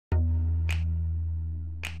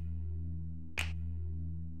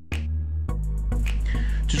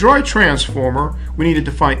To draw a transformer, we need to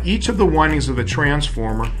define each of the windings of the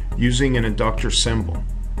transformer using an inductor symbol.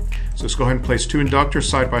 So let's go ahead and place two inductors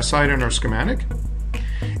side by side in our schematic.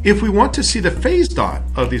 If we want to see the phase dot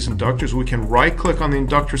of these inductors, we can right-click on the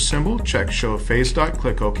inductor symbol, check Show Phase Dot,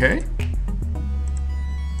 click OK.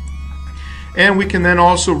 And we can then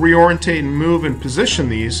also reorientate and move and position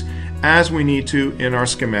these as we need to in our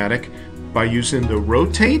schematic by using the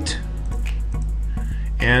rotate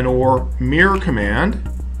and or mirror command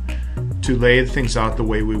to lay things out the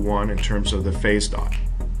way we want in terms of the phase dot.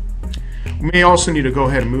 We may also need to go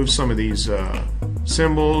ahead and move some of these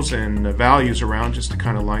symbols and values around just to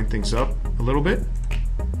kind of line things up a little bit.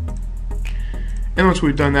 And once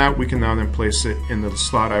we've done that, we can now then place it in the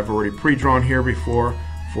slot I've already pre-drawn here before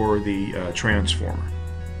for the transformer.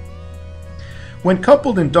 When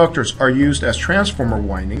coupled inductors are used as transformer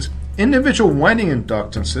windings, individual winding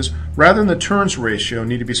inductances rather than the turns ratio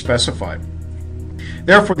need to be specified.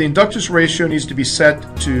 Therefore, the inductance ratio needs to be set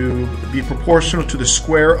to be proportional to the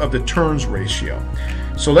square of the turns ratio.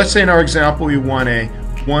 So let's say in our example we want a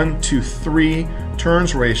 1:3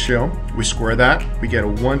 turns ratio. We square that, we get a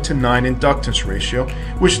 1:9 inductance ratio,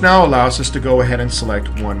 which now allows us to go ahead and select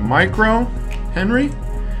 1 microhenry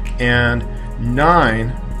and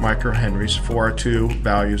 9 microhenries for our two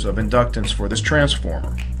values of inductance for this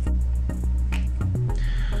transformer.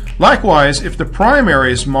 Likewise, if the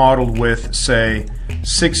primary is modeled with, say,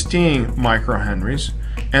 16 microhenries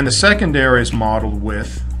and the secondary is modeled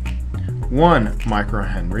with 1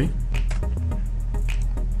 microhenry,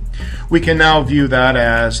 we can now view that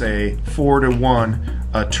as a 4:1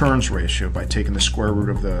 turns ratio by taking the square root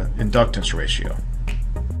of the inductance ratio.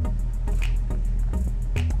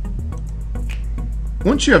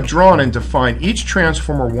 Once you have drawn and defined each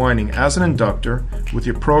transformer winding as an inductor with the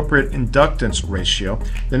appropriate inductance ratio,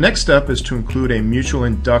 the next step is to include a mutual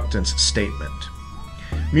inductance statement.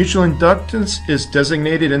 Mutual inductance is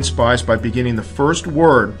designated in SPICE by beginning the first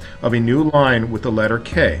word of a new line with the letter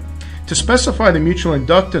K. To specify the mutual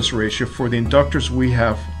inductance ratio for the inductors we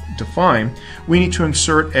have defined, we need to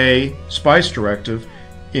insert a SPICE directive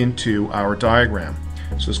into our diagram.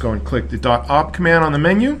 So let's go and click the .op command on the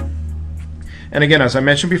menu. And again, as I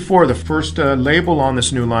mentioned before, the first label on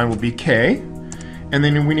this new line will be K. And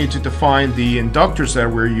then we need to define the inductors that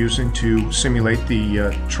we're using to simulate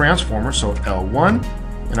the transformer. So L1,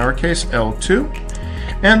 in our case L2.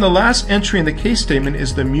 And the last entry in the case statement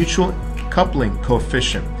is the mutual coupling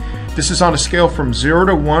coefficient. This is on a scale from 0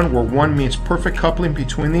 to 1, where 1 means perfect coupling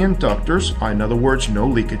between the inductors, in other words, no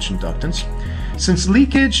leakage inductance. Since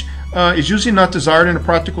leakage is usually not desired in a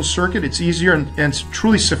practical circuit, it's easier and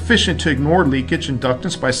truly sufficient to ignore leakage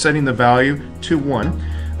inductance by setting the value to 1,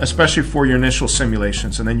 especially for your initial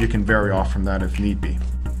simulations, and then you can vary off from that if need be.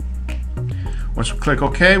 Once we click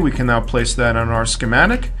OK, we can now place that on our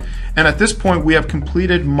schematic, and at this point we have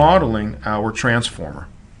completed modeling our transformer.